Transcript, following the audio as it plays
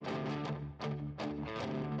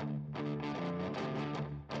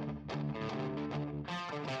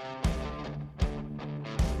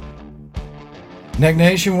Neck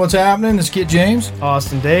Nation, what's happening? It's Kit James.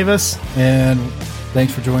 Austin Davis. And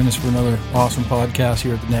thanks for joining us for another awesome podcast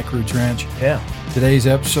here at the Neck Roots Ranch. Yeah. Today's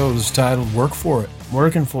episode is titled Work For It.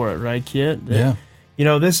 Working for it, right, Kit? Yeah. You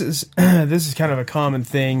know, this is kind of a common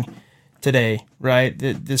thing today, right?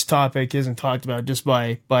 This topic isn't talked about just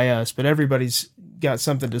by us, but everybody's got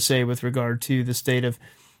something to say with regard to the state of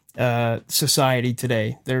society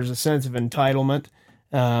today. There's a sense of entitlement,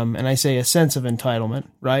 and I say a sense of entitlement,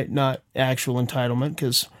 right? Not actual entitlement,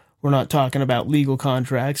 because we're not talking about legal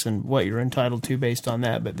contracts and what you're entitled to based on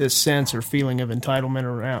that, but this sense or feeling of entitlement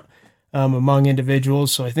around among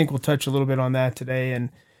individuals. So I think we'll touch a little bit on that today, and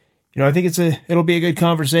I think it'll be a good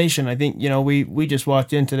conversation. I think we just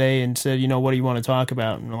walked in today and said, what do you want to talk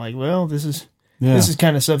about? And we're like, well, this is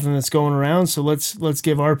kind of something that's going around, so let's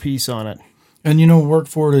give our piece on it. And work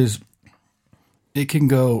for it it can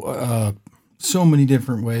go so many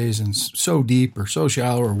different ways and so deep or so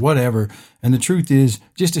shallow or whatever. And the truth is,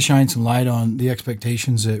 just to shine some light on the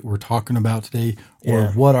expectations that we're talking about today,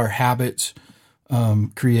 or what our habits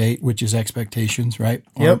create, which is expectations, right?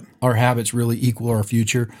 Yep. Our habits really equal our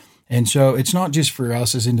future. And so it's not just for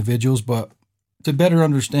us as individuals, but to better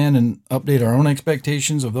understand and update our own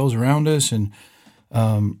expectations of those around us. And,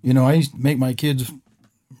 I used to make my kids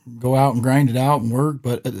go out and grind it out and work,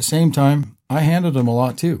 but at the same time, I handed them a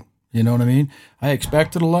lot too. You know what I mean? I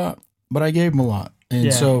expected a lot, but I gave them a lot.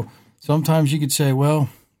 And so sometimes you could say, well,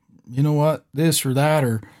 you know what, this or that,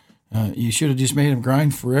 or you should have just made them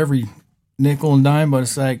grind for every nickel and dime, but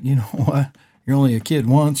it's like, you know what, you're only a kid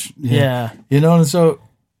once. Yeah. And so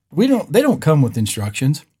they don't come with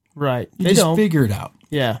instructions. Right. You just figure it out.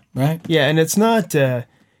 Yeah. Right? Yeah, and it's not,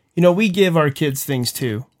 we give our kids things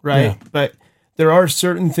too, right? Yeah. But there are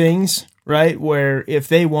certain things, right, where if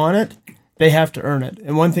they want it, they have to earn it.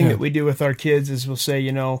 And one thing that we do with our kids is we'll say,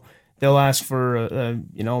 they'll ask for,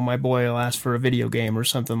 my boy will ask for a video game or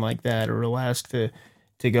something like that, or he'll ask to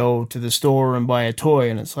go to the store and buy a toy.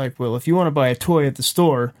 And it's like, well, if you want to buy a toy at the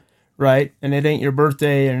store, right, and it ain't your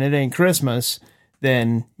birthday and it ain't Christmas,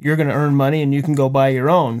 then you're going to earn money and you can go buy your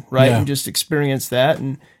own, right? Yeah. And just experience that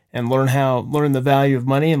and learn the value of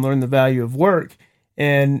money and learn the value of work.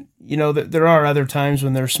 And, there are other times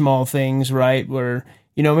when there's small things, right, where,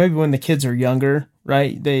 maybe when the kids are younger,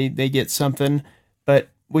 right, they get something, but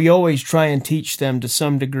we always try and teach them to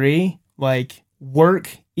some degree, like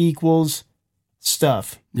work equals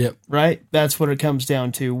stuff. Yep. Right? That's what it comes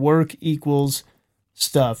down to. Work equals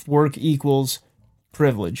stuff. Work equals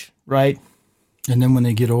privilege, right? And then when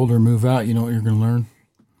they get older and move out, you know what you're going to learn?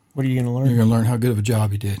 What are you going to learn? You're going to learn how good of a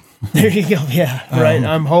job you did. There you go. Yeah, right.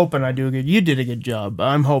 I'm hoping I do a good. You did a good job.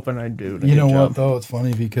 I'm hoping I do a good job. You know what, though? It's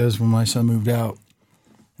funny because when my son moved out,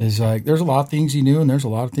 it's like there's a lot of things he knew and there's a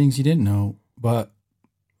lot of things he didn't know. But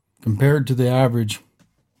compared to the average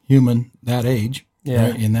human that age,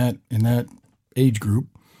 right, in that age group,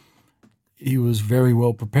 he was very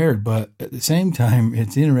well prepared. But at the same time,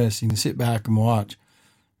 it's interesting to sit back and watch.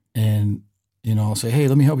 And, I'll say, hey,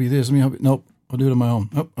 let me help you this. Let me help you. Nope. I'll do it on my own.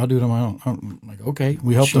 Oh, I'll do it on my own. I'm like, okay.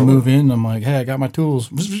 We helped him move in. I'm like, hey, I got my tools.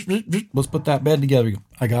 Let's put that bed together.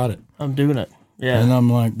 I got it. I'm doing it. Yeah. And I'm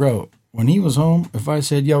like, bro, when he was home, if I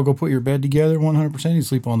said, yo, go put your bed together 100%, he'd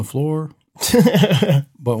sleep on the floor.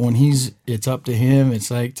 But when it's up to him, it's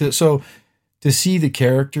like, to see the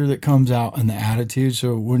character that comes out and the attitude.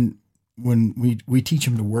 So when we teach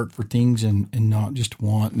him to work for things and not just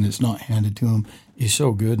want, and it's not handed to him, is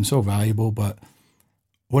so good and so valuable. But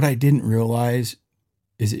what I didn't realize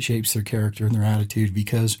is it shapes their character and their attitude,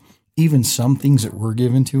 because even some things that were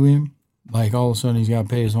given to him, like all of a sudden he's got to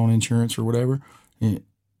pay his own insurance or whatever, he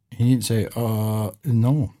didn't say,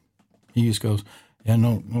 no. He just goes, yeah,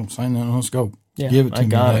 no, sign that, let's go. Yeah, give it to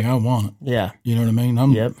me. Like, I want it. Yeah. You know what I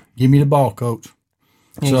mean? Give me the ball, coach.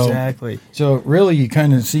 Exactly. So really you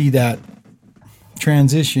kind of see that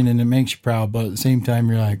transition and it makes you proud, but at the same time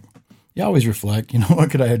you're like, you always reflect,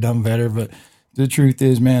 what could I have done better? But the truth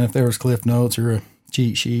is, man, if there was Cliff Notes or a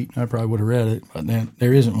cheat sheet, I probably would have read it, but then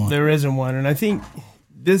there isn't one. There isn't one. And I think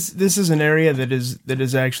this is an area that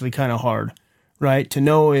is actually kind of hard, right? To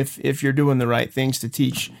know if you're doing the right things to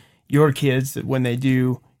teach your kids that when they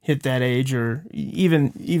do hit that age, or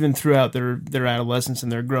even throughout their adolescence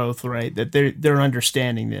and their growth, right, that they're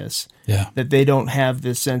understanding this. Yeah. That they don't have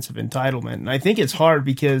this sense of entitlement. And I think it's hard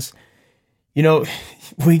because,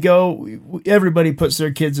 everybody puts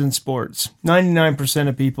their kids in sports. 99%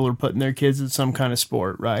 of people are putting their kids in some kind of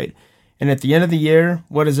sport, right? And at the end of the year,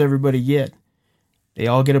 what does everybody get? They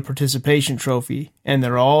all get a participation trophy, and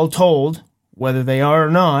they're all told, whether they are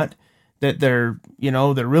or not, that they're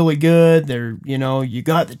really good. They're, you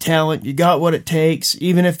got the talent, you got what it takes,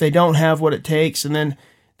 even if they don't have what it takes. And then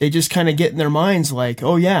they just kind of get in their minds like,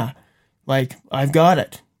 oh yeah, like I've got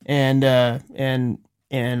it. And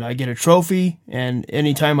I get a trophy, and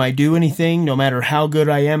anytime I do anything, no matter how good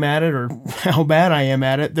I am at it or how bad I am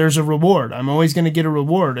at it, there's a reward. I'm always going to get a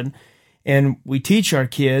reward. And we teach our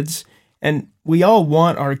kids, and we all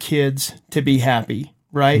want our kids to be happy,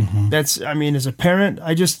 right? Mm-hmm. I mean, as a parent,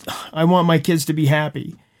 I want my kids to be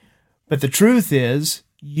happy. But the truth is,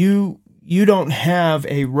 you don't have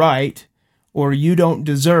a right, or you don't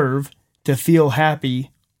deserve to feel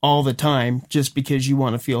happy all the time just because you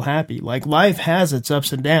want to feel happy. Like, life has its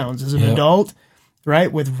ups and downs. As an adult,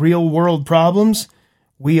 right, with real world problems,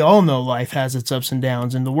 we all know life has its ups and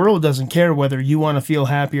downs, and the world doesn't care whether you want to feel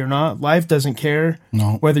happy or not. Life doesn't care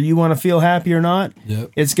whether you want to feel happy or not.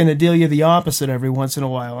 It's going to deal you the opposite every once in a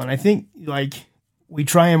while. And I think, like, we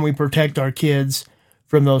try and we protect our kids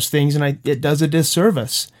from those things, and it does a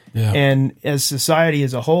disservice. And as society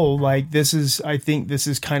as a whole, like, I think this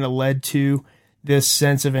has kind of led to this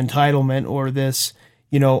sense of entitlement, or this,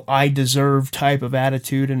 I deserve type of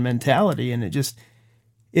attitude and mentality. And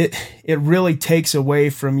it really takes away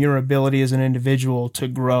from your ability as an individual to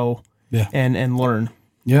grow and learn.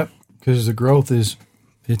 Yep. Because the growth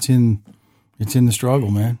it's in the struggle,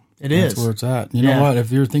 man. That's where it's at. You know what?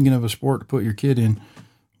 If you're thinking of a sport to put your kid in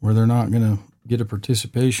where they're not going to get a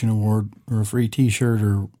participation award or a free t-shirt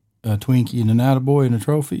or a Twinkie and an attaboy and a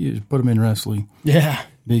trophy, you just put them in wrestling. Yeah.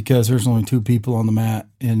 Because there's only two people on the mat,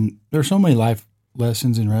 and there's so many life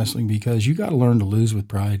lessons in wrestling, because you got to learn to lose with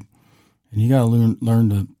pride, and you got to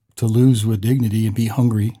learn to lose with dignity and be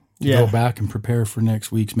hungry to go back and prepare for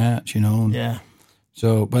next week's match, And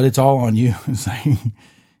so, but it's all on you. It's like,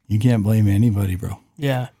 you can't blame anybody, bro.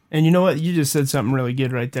 Yeah. And you know what? You just said something really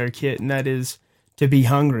good right there, Kit, and that is to be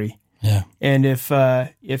hungry. Yeah. And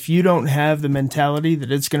if you don't have the mentality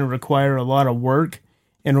that it's going to require a lot of work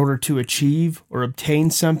in order to achieve or obtain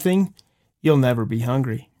something, you'll never be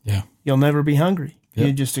hungry. Yeah. You'll never be hungry. Yep.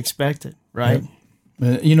 You just expect it, right?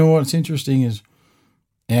 Yep. You know what's interesting is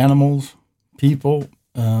animals, people,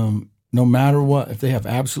 no matter what, if they have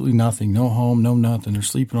absolutely nothing, no home, no nothing, they're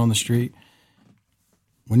sleeping on the street,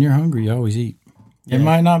 when you're hungry, you always eat. Yeah. It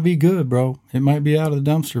might not be good, bro. It might be out of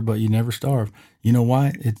the dumpster, but you never starve. You know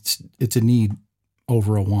why? It's a need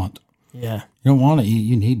over a want. Yeah. You don't want to eat.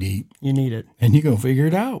 You need to eat. You need it. And you go figure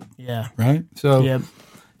it out. Yeah. Right? So,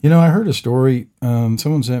 I heard a story. One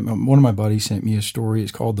of my buddies sent me a story.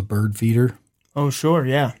 It's called The Bird Feeder. Oh, sure.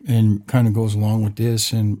 Yeah. And kind of goes along with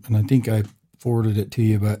this. And I think I forwarded it to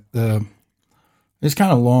you, but it's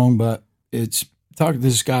kind of long, but it's talking to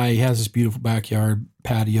this guy. He has this beautiful backyard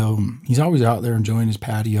patio. And he's always out there enjoying his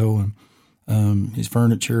patio and his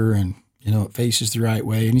furniture, and it faces the right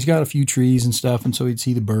way. And he's got a few trees and stuff, and so he'd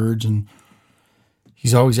see the birds, and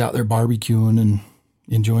he's always out there barbecuing and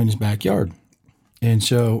enjoying his backyard. And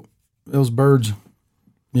so those birds,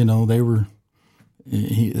 they were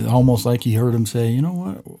almost like he heard him say, you know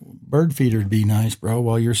what, bird feeder'd be nice, bro,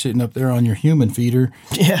 while you're sitting up there on your human feeder,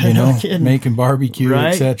 making barbecue,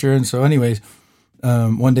 right, etc. And so anyways,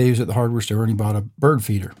 one day he was at the hardware store and he bought a bird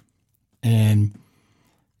feeder. And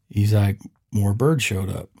he's like, more birds showed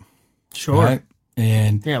up. Sure. Right?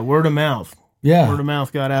 And word of mouth. Yeah. Word of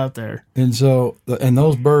mouth got out there. And so, and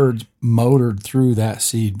those birds motored through that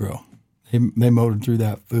seed, bro. They motored through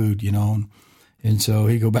that food, And so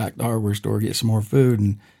he'd go back to the hardware store, get some more food.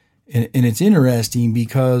 And it's interesting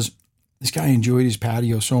because this guy enjoyed his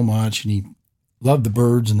patio so much, and he loved the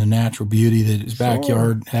birds and the natural beauty that his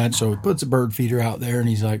backyard had. So he puts a bird feeder out there, and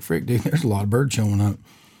he's like, frick, dude, there's a lot of birds showing up.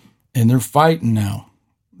 And they're fighting now.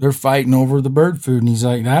 They're fighting over the bird food. And he's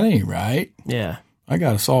like, that ain't right. Yeah. I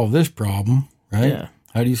got to solve this problem, right? Yeah.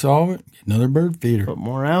 How do you solve it? Get another bird feeder. Put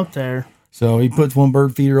more out there. So he puts one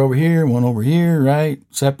bird feeder over here, one over here, right?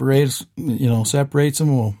 Separates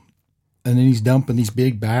them. Well, and then he's dumping these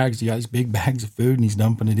big bags. He got these big bags of food, and he's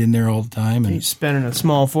dumping it in there all the time. And he's spending a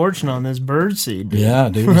small fortune on this bird seed. Dude. Yeah,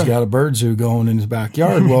 dude. He's got a bird zoo going in his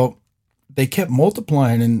backyard. Well, they kept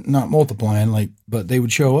multiplying, and not multiplying, but they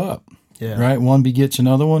would show up. Yeah. Right? One begets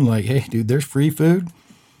another one. Like, hey, dude, there's free food,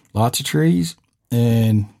 lots of trees,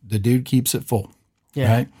 and the dude keeps it full.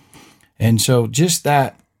 Yeah. Right? And so just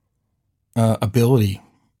that ability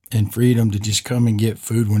and freedom to just come and get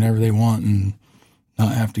food whenever they want and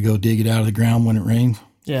not have to go dig it out of the ground when it rains.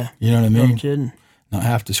 Yeah. You know what I mean? No kidding. Not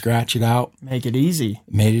have to scratch it out. Make it easy.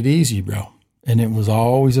 Made it easy, bro. And it was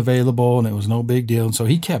always available, and it was no big deal. And so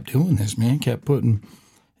he kept doing this, man. Kept putting,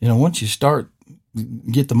 once you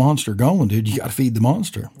get the monster going, dude, you got to feed the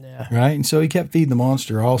monster. Yeah. Right? And so he kept feeding the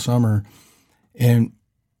monster all summer. And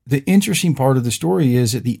the interesting part of the story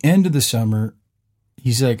is at the end of the summer,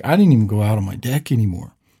 he's like, I didn't even go out on my deck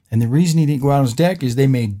anymore. And the reason he didn't go out on his deck is they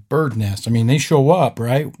made bird nests. I mean, they show up,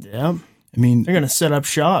 right? Yeah. I mean, they're going to set up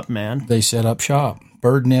shop, man. They set up shop.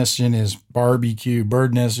 Bird nests in his barbecue,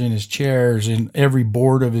 bird nests in his chairs, and every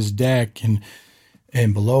board of his deck, and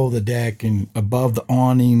below the deck, and above the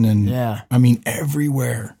awning, and I mean,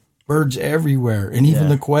 everywhere. Birds everywhere. And even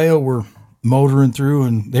the quail were motoring through,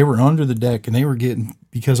 and they were under the deck, and they were getting,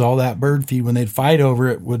 because all that bird feed, when they'd fight over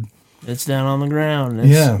it, it's down on the ground.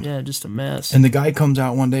 It's, just a mess. And the guy comes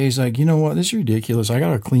out one day, he's like, you know what, this is ridiculous. I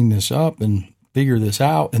got to clean this up and figure this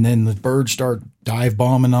out. And then the birds start dive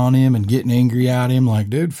bombing on him and getting angry at him, like,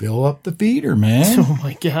 dude, fill up the feeder, man. Oh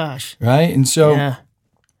my gosh. Right? And so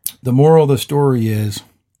the moral of the story is,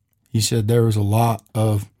 he said there was a lot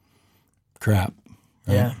of crap.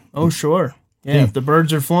 Right? Yeah. Oh, sure. Yeah, if the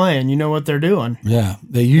birds are flying, you know what they're doing. Yeah.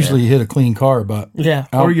 They usually hit a clean car, but... Yeah,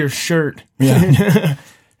 or your shirt. Yeah.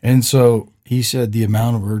 And so he said the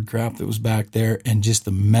amount of bird crap that was back there and just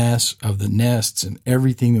the mess of the nests and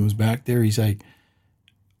everything that was back there, he's like,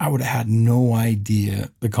 I would have had no idea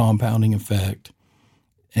the compounding effect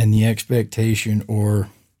and the expectation, or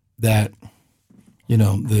that,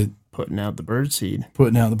 the putting out the bird seed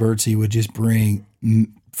would just bring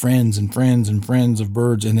friends and friends and friends of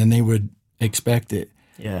birds, and then they would expect it.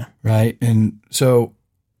 Yeah. Right. And so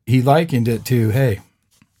he likened it to, hey,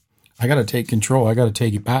 I got to take control. I got to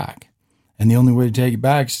take it back. And the only way to take it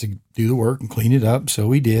back is to do the work and clean it up. So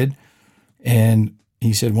he did. And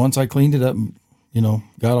he said, once I cleaned it up,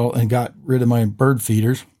 got rid of my bird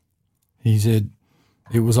feeders, he said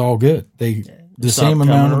it was all good. The same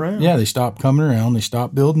amount they stopped coming around. They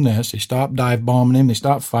stopped building nests. They stopped dive bombing him. They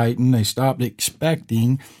stopped fighting. They stopped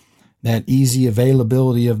expecting that easy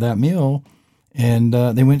availability of that meal. And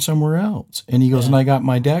they went somewhere else. And he goes, and I got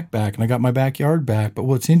my deck back, and I got my backyard back. But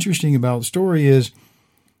what's interesting about the story is,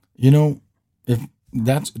 if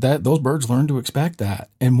those birds learned to expect that.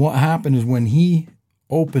 And what happened is, when he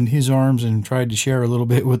opened his arms and tried to share a little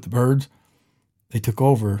bit with the birds, they took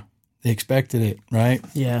over. They expected it, right?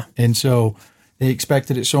 Yeah. And so they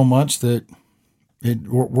expected it so much that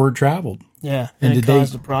word traveled. Yeah, and it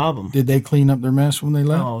caused a problem. Did they clean up their mess when they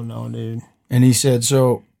left? Oh, no, dude. And he said,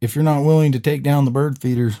 so if you're not willing to take down the bird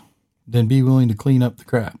feeders, then be willing to clean up the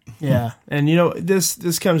crap. Yeah. And,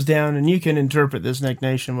 this comes down, and you can interpret this, Nick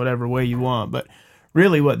Nation, whatever way you want. But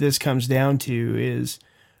really what this comes down to is,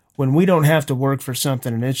 when we don't have to work for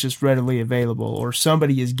something and it's just readily available, or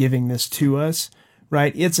somebody is giving this to us,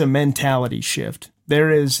 right? It's a mentality shift.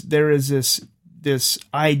 There is this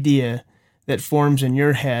idea that forms in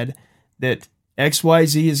your head that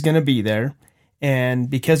XYZ is going to be there. And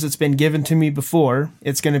because it's been given to me before,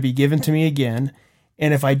 it's going to be given to me again.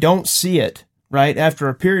 And if I don't see it, right, after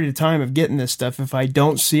a period of time of getting this stuff, if I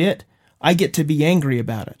don't see it, I get to be angry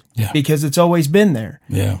about it because it's always been there.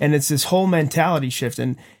 Yeah. And it's this whole mentality shift.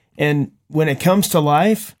 And when it comes to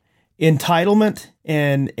life, entitlement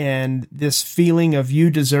and this feeling of you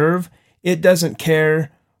deserve, it doesn't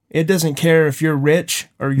care. It doesn't care if you're rich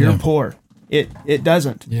or you're poor. It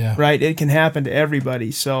doesn't. Yeah. Right? It can happen to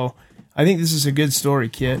everybody. So I think this is a good story,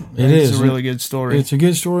 Kit. It's a really good story. It's a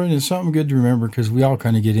good story, and it's something good to remember, because we all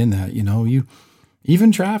kind of get in that,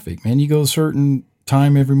 even traffic, man. You go a certain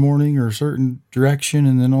time every morning or a certain direction,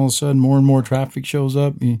 and then all of a sudden more and more traffic shows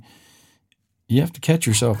up. You have to catch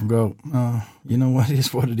yourself and go, you know what, it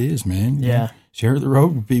is what it is, man. Yeah. Share the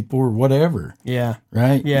road with people or whatever. Yeah.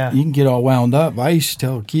 Right? Yeah. You can get all wound up. I used to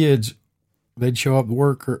tell kids, they'd show up to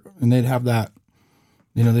work and they'd have that,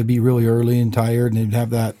 they'd be really early and tired, and they'd have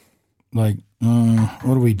that, like,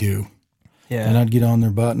 what do we do? Yeah. And I'd get on their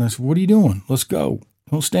butt and I said, what are you doing? Let's go.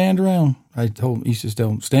 Don't stand around. Used to tell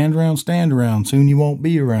them, stand around. Soon you won't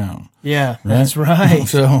be around. Yeah, right? That's right.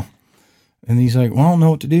 So, and he's like, well, I don't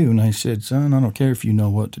know what to do. And I said, son, I don't care if you know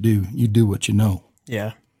what to do. You do what you know.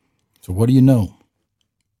 Yeah. So what do you know?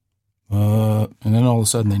 And then all of a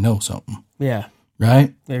sudden they know something. Yeah.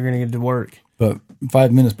 Right? They're going to get to work. But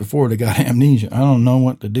 5 minutes before, they got amnesia. I don't know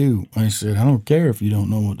what to do. I said, I don't care if you don't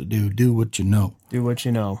know what to do. Do what you know. Do what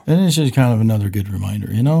you know. And it's just kind of another good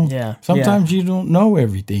reminder, Yeah. Sometimes you don't know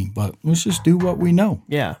everything, but let's just do what we know.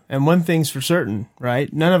 Yeah. And one thing's for certain,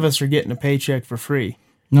 right? None of us are getting a paycheck for free.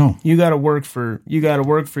 No. You got to work for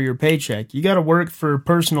your paycheck. You got to work for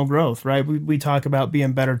personal growth, right? We talk about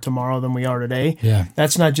being better tomorrow than we are today. Yeah.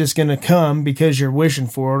 That's not just going to come because you're wishing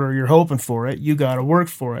for it or you're hoping for it. You got to work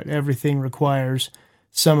for it. Everything requires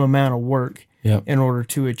some amount of work in order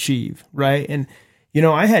to achieve, right? And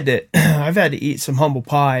I've had to eat some humble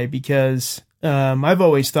pie because I've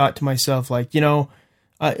always thought to myself, like,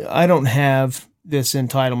 I don't have this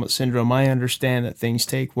entitlement syndrome. I understand that things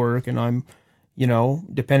take work, and I'm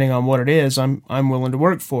depending on what it is, I'm willing to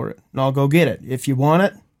work for it, and I'll go get it. If you want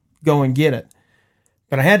it, go and get it.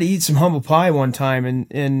 But I had to eat some humble pie one time,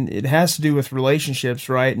 and it has to do with relationships,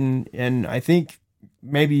 right? And I think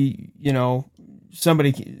maybe,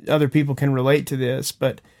 other people can relate to this,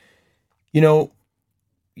 but, you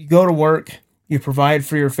go to work, you provide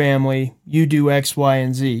for your family, you do X, Y,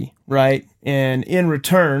 and Z, right? And in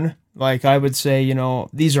return, like I would say,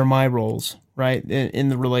 these are my roles, right? In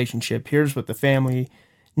the relationship. Here's what the family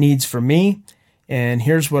needs from me, and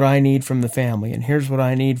here's what I need from the family, and here's what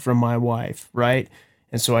I need from my wife, right?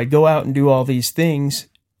 And so I'd go out and do all these things,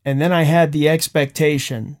 and then I had the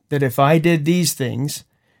expectation that if I did these things,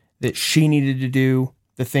 that she needed to do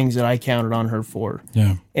the things that I counted on her for.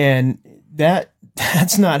 Yeah. And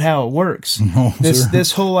that's not how it works. No,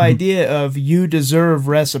 this whole idea of you deserve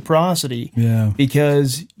reciprocity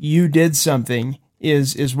because you did something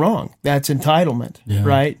is wrong. That's entitlement,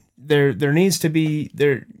 right? There needs to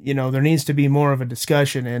be more of a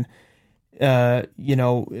discussion, and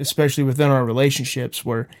especially within our relationships,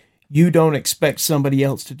 where you don't expect somebody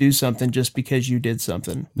else to do something just because you did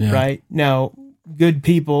something, right? Now, good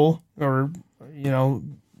people, or,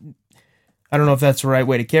 I don't know if that's the right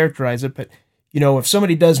way to characterize it, but, if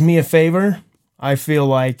somebody does me a favor, I feel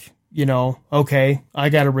like, okay, I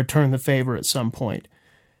got to return the favor at some point.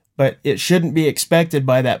 But it shouldn't be expected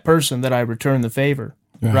by that person that I return the favor,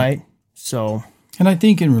 right? So, and I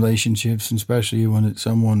think in relationships, especially when it's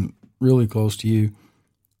someone really close to you,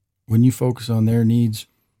 when you focus on their needs,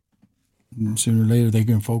 sooner or later they're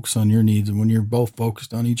going to focus on your needs. And when you're both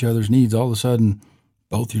focused on each other's needs, all of a sudden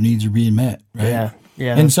both your needs are being met, right?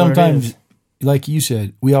 Yeah. And sometimes, like you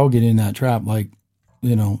said, we all get in that trap, like,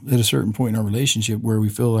 at a certain point in our relationship where we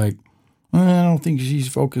feel like, well, I don't think she's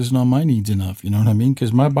focusing on my needs enough. You know what I mean?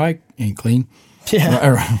 Because my bike ain't clean. Yeah.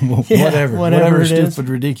 Or, whatever stupid, is.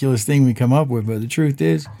 ridiculous thing we come up with. But the truth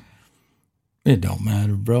is, it don't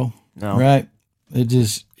matter, bro. No. Right? It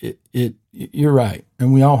just, you're right.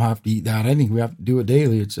 And we all have to eat that. I think we have to do it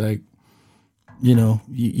daily. It's like,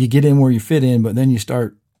 you get in where you fit in, but then you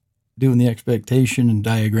start doing the expectation and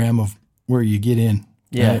diagram of where you get in,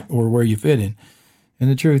 right? Or where you fit in. And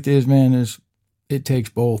the truth is, man, it takes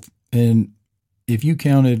both. And if you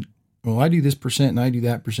counted, well, I do this percent and I do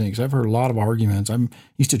that percent, because I've heard a lot of arguments. I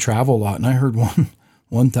used to travel a lot, and I heard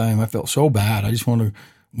one time I felt so bad. I just want to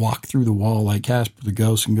walk through the wall like Casper the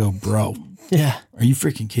Ghost and go, bro, are you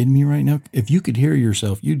freaking kidding me right now? If you could hear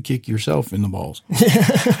yourself, you'd kick yourself in the balls,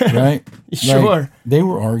 right? Sure. Like, they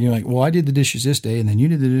were arguing like, well, I did the dishes this day, and then you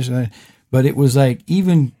did the dishes that. But it was like,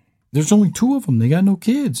 even there's only two of them. They got no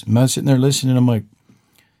kids. And I was sitting there listening. I'm like,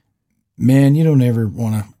 man, you don't ever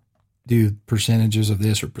want to do percentages of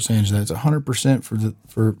this or percentage of that. It's 100%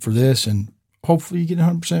 for this, and hopefully you get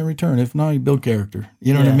 100% return. If not, you build character.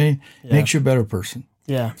 You know what I mean? Makes you a better person.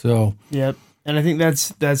 Yeah. So. Yep. And I think that's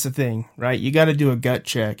the thing, right? You got to do a gut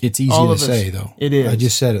check. It's easy to say, though. It is. I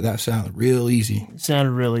just said it. That sounded real easy. It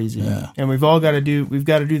sounded real easy. Yeah. And we've got to do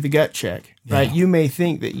the gut check, right? You may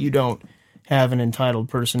think that you don't have an entitled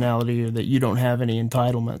personality, or that you don't have any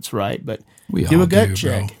entitlements, right? But do a gut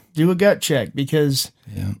check. Bro. Do a gut check, because,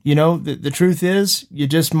 the truth is, you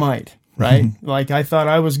just might, right? Like, I thought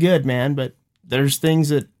I was good, man, but there's things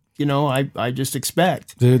that, I just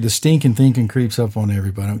expect. The stinking thinking creeps up on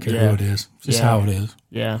everybody. I don't care who it is. It's just how it is.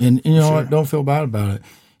 Yeah. And you know what? Don't feel bad about it.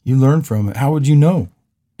 You learn from it. How would you know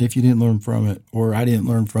if you didn't learn from it, or I didn't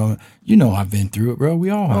learn from it? I've been through it, bro.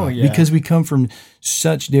 We all have. Oh, yeah. Because we come from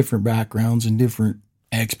such different backgrounds and different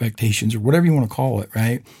expectations, or whatever you want to call it,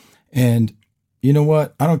 right? And you know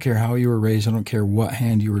what? I don't care how you were raised. I don't care what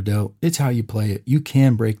hand you were dealt. It's how you play it. You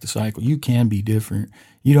can break the cycle. You can be different.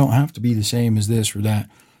 You don't have to be the same as this or that.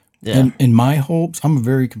 Yeah. And in my hopes, I'm a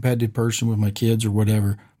very competitive person with my kids or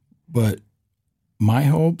whatever, but my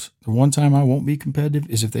hopes, the one time I won't be competitive,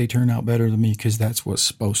 is if they turn out better than me, because that's what's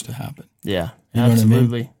supposed to happen. Yeah, you know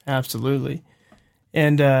absolutely. What I mean? Absolutely.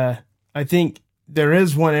 And I think there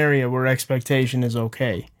is one area where expectation is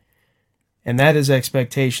okay, and that is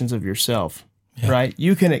expectations of yourself, right?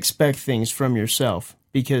 You can expect things from yourself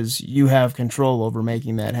because you have control over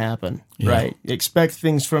making that happen, right? Expect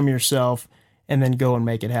things from yourself and then go and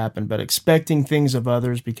make it happen. But expecting things of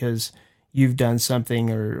others because you've done something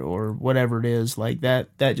or whatever it is, like that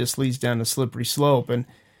just leads down a slippery slope. And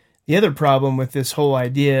the other problem with this whole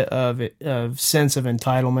idea of sense of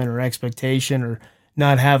entitlement or expectation, or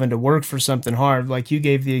not having to work for something hard, like you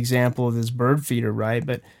gave the example of this bird feeder, right?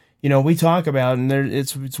 But we talk about, and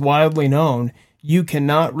it's widely known, you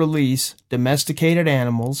cannot release domesticated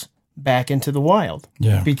animals back into the wild,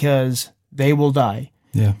 because they will die.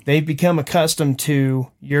 Yeah. They've become accustomed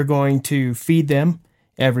to, you're going to feed them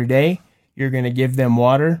every day. You're going to give them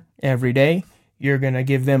water every day. You're going to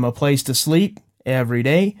give them a place to sleep every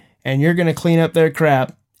day. and you're going to clean up their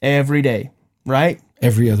crap every day, right?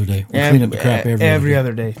 Every other day. We clean up the crap every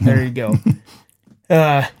other day. There you go.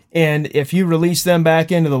 And if you release them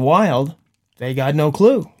back into the wild, they got no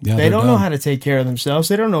clue. Yeah, they don't know done. how to take care of themselves.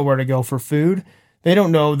 They don't know where to go for food. They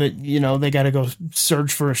don't know that, they got to go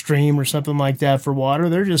search for a stream or something like that for water.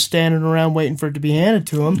 They're just standing around waiting for it to be handed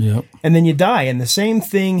to them. Yep. And then you die. And the same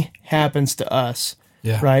thing happens to us,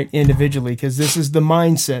 right, individually, because this is the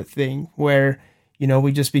mindset thing where,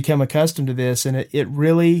 we just become accustomed to this, and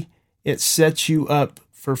it sets you up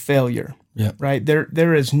for failure. Yeah. Right?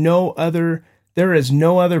 There is no other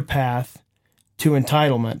path to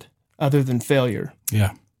entitlement other than failure.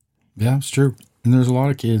 Yeah. Yeah, it's true. And there's a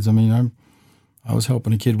lot of kids. I mean, I was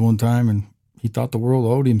helping a kid one time, and he thought the world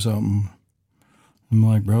owed him something. I'm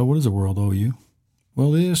like, bro, what does the world owe you?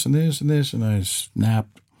 Well, this and this and this. And I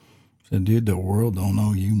snapped. Said, dude, the world don't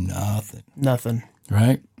owe you nothing. Nothing.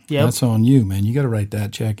 Right? Yep. That's on you, man. You got to write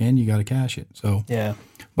that check in. You got to cash it. So yeah.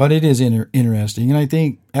 But it is interesting. And I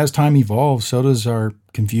think as time evolves, so does our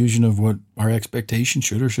confusion of what our expectation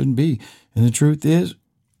should or shouldn't be. And the truth is,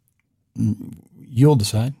 you'll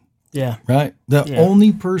decide. Yeah. Right? The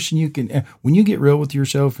only person you can, when you get real with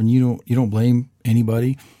yourself and you don't blame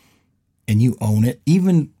anybody and you own it,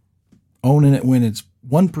 even owning it when it's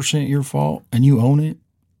 1% your fault and you own it,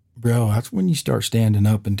 bro, that's when you start standing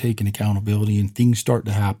up and taking accountability and things start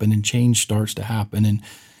to happen and change starts to happen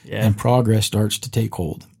and progress starts to take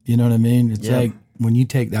hold. You know what I mean? It's like when you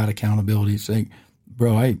take that accountability, it's like,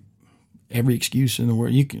 bro, every excuse in the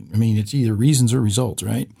world it's either reasons or results,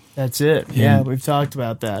 right? That's it. And, we've talked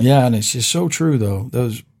about that. Yeah, and it's just so true though.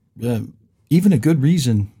 Those even a good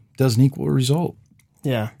reason doesn't equal a result.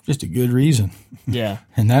 Yeah. Just a good reason. Yeah.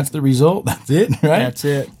 And that's the result. That's it, right? That's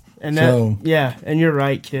it. And and you're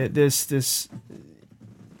right, Kit. This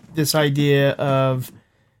idea of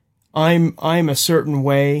I'm a certain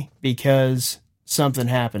way because something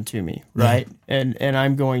happened to me, right? Yeah. And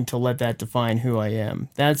I'm going to let that define who I am.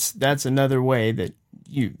 That's another way that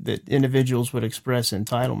individuals would express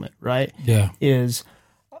entitlement, right? Yeah. Is,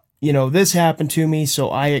 this happened to me, so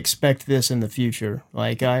I expect this in the future.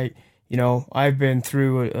 Like I've been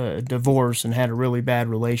through a divorce and had a really bad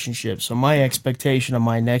relationship. So my expectation of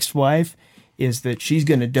my next wife is that she's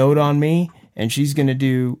going to dote on me and she's going to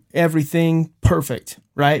do everything perfect,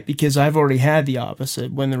 right? Because I've already had the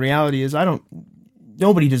opposite, when the reality is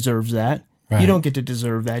nobody deserves that. Right. You don't get to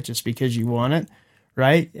deserve that just because you want it,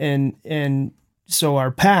 right? And so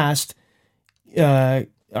our past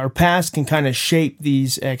can kind of shape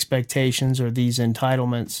these expectations or these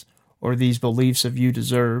entitlements or these beliefs of you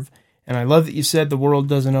deserve. And I love that you said the world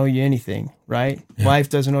doesn't owe you anything, right? Yeah. Life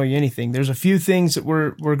doesn't owe you anything. There's a few things that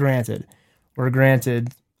we're granted. We're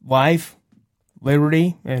granted life,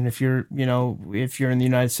 liberty, and if you're in the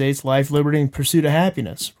United States, life, liberty, and pursuit of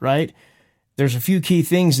happiness, right? There's a few key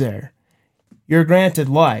things there. You're granted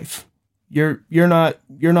life. You're not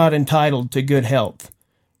entitled to good health.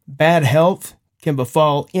 Bad health can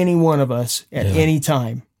befall any one of us at any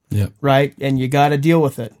time. Yep. Right? And you got to deal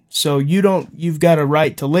with it. So you've got a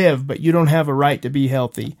right to live, but you don't have a right to be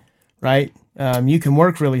healthy, right? You can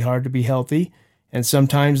work really hard to be healthy. And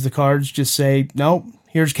sometimes the cards just say, nope,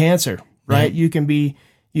 here's cancer, right? Yep.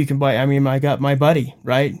 You can buy, I got my buddy,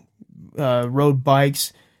 right? Rode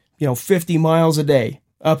bikes, 50 miles a day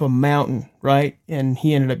up a mountain, right? And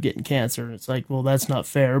he ended up getting cancer. It's like, well, that's not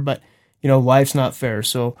fair, but life's not fair.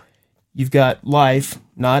 So you've got life,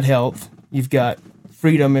 not health. You've got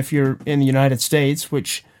freedom if you're in the United States,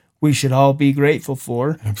 which we should all be grateful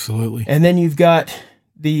for. Absolutely. And then you've got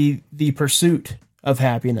the pursuit of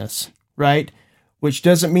happiness, right? Which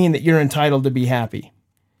doesn't mean that you're entitled to be happy.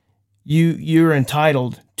 You're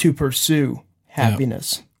entitled to pursue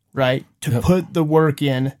happiness, right? To put the work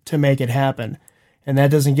in to make it happen. And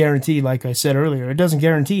that doesn't guarantee, like I said earlier, it doesn't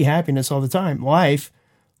guarantee happiness all the time. Life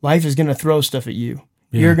is going to throw stuff at you.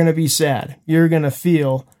 Yeah. You're going to be sad. You're going to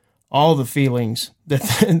feel all the feelings that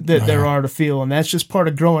there are to feel. And that's just part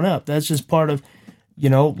of growing up. That's just part of,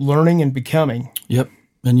 learning and becoming. Yep.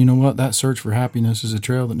 And you know what? That search for happiness is a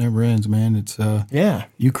trail that never ends, man. It's,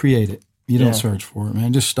 you create it. You don't search for it,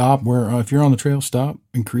 man. Just stop if you're on the trail, stop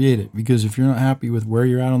and create it. Because if you're not happy with where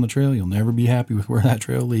you're at on the trail, you'll never be happy with where that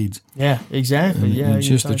trail leads. Yeah, exactly. And it's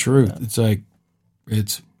just the truth. It's like,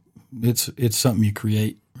 it's something you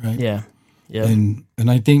create, right? Yeah. Yeah. And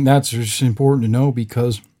I think that's just important to know,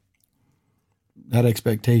 because that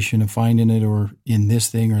expectation of finding it or in this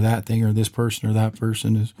thing or that thing or this person or that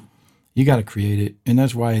person is, you got to create it. And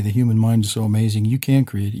that's why the human mind is so amazing. You can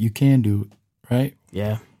create it. You can do it, right?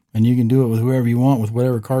 Yeah. And you can do it with whoever you want, with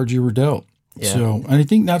whatever cards you were dealt. Yeah. So, and I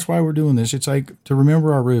think that's why we're doing this. It's like to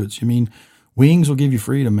remember our roots. I mean, Wings will give you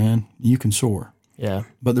freedom, man. You can soar. Yeah.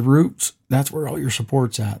 But the roots, that's where all your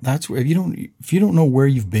support's at. That's where if you don't know where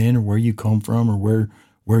you've been or where you come from or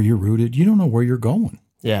where you're rooted, you don't know where you're going.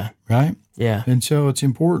 Yeah. Right? Yeah. And so it's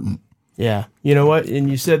important. Yeah. You know what? And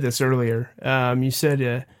you said this earlier. You said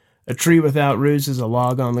a tree without roots is a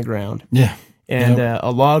log on the ground. Yeah. And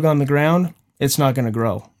a log on the ground, it's not going to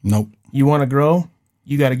grow. Nope. You want to grow,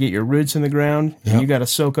 you got to get your roots in the ground, and you got to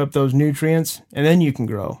soak up those nutrients, and then you can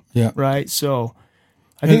grow. Yeah. Right? So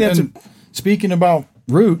I think that's speaking about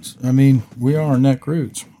roots, I mean, we are neck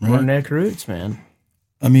roots. Right? We're neck roots, man.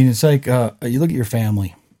 I mean, it's like you look at your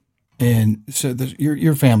family, and so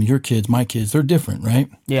your family, your kids, my kids, they're different, right?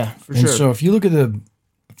 Yeah, for and sure. So if you look at the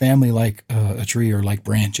family like a tree or like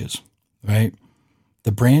branches, right?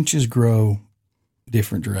 The branches grow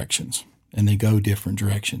different directions, and they go different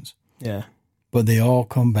directions. Yeah. But they all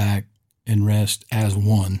come back and rest as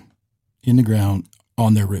one in the ground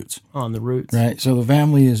on their roots. On the roots. Right? So the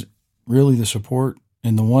family is really the support,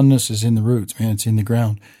 and the oneness is in the roots, man. It's in the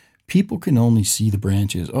ground. People can only see the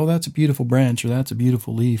branches. Oh, that's a beautiful branch, or that's a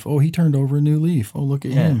beautiful leaf. Oh, he turned over a new leaf. Oh, look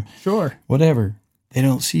at him. Sure. Whatever. They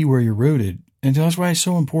don't see where you're rooted. And that's why it's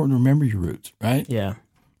so important to remember your roots, right? Yeah.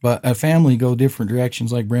 But a family go different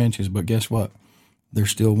directions like branches, but guess what? They're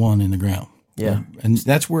still one in the ground. Yeah. And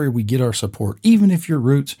that's where we get our support. Even if your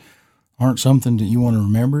roots aren't something that you want to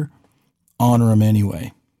remember, honor them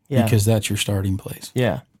anyway. Yeah. Because that's your starting place.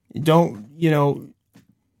 Yeah. Don't,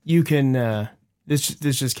 you can, this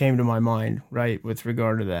just came to my mind, right, with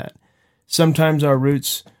regard to that. Sometimes our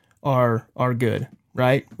roots are good,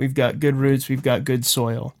 right? We've got good roots. We've got good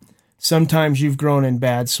soil. Sometimes you've grown in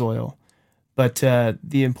bad soil. But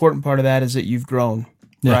the important part of that is that you've grown,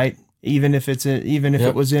 right? Even if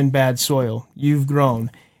it was in bad soil, you've grown,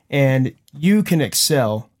 and you can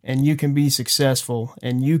excel, and you can be successful,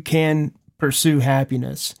 and you can pursue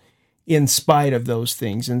happiness in spite of those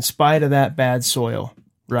things, in spite of that bad soil,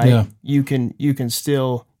 right? Yeah. You can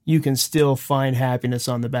still find happiness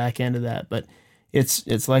on the back end of that, but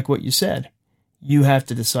it's like what you said. You have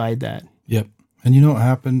to decide that. Yep. And you know what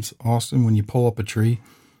happens, Austin, when you pull up a tree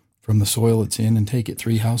from the soil it's in and take it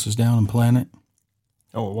 3 houses down and plant it?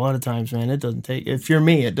 Oh, a lot of times, man, it doesn't take. If you're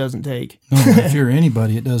me, it doesn't take. No, if you're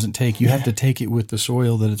anybody, it doesn't take. You have to take it with the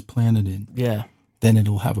soil that it's planted in. Yeah. Then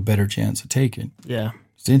it'll have a better chance of taking. Yeah.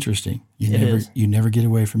 It's interesting. You never get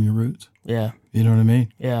away from your roots. Yeah. You know what I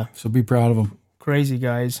mean? Yeah. So be proud of them. Crazy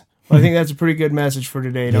guys. Well, I think that's a pretty good message for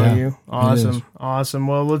today, don't you? Awesome. Awesome.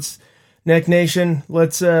 Well, Neck Nation,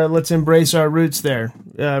 let's embrace our roots there,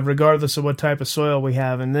 regardless of what type of soil we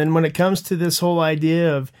have. And then when it comes to this whole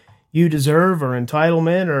idea of you deserve or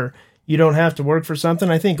entitlement or you don't have to work for something,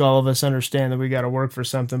 I think all of us understand that we got to work for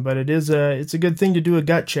something, but it's a good thing to do a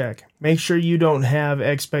gut check. Make sure you don't have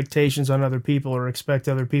expectations on other people or expect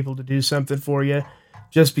other people to do something for you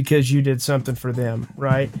just because you did something for them,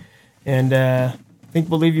 right? And I think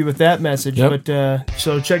we'll leave you with that message. Yep. But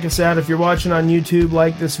so check us out if you're watching on YouTube.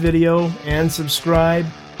 Like this video and subscribe.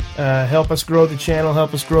 Help us grow the channel.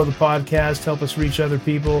 Help us grow the podcast. Help us reach other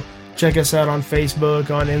people. Check us out on Facebook,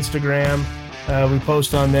 on Instagram. We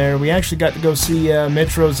post on there. We actually got to go see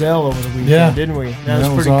Mitch Roselle over the weekend, didn't we? That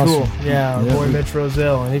was pretty awesome. Cool. Yeah, our boy Mitch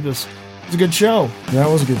Roselle, and it was a good show. Yeah,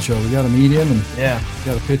 it was a good show. We got to meet him, and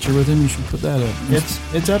got a picture with him. You should put that up.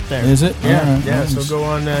 It's up there. Is it? Yeah, right, yeah. Nice. So go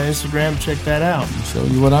on Instagram, check that out. I'll show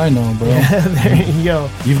you what I know, bro. Yeah, there you go.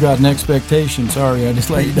 You've got an expectation. Sorry, I just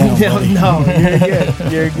let you down. No, you're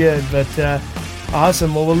good. You're good. But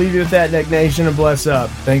awesome. Well, we'll leave you with that, Neck Nation, and bless up.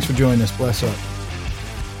 Thanks for joining us. Bless up.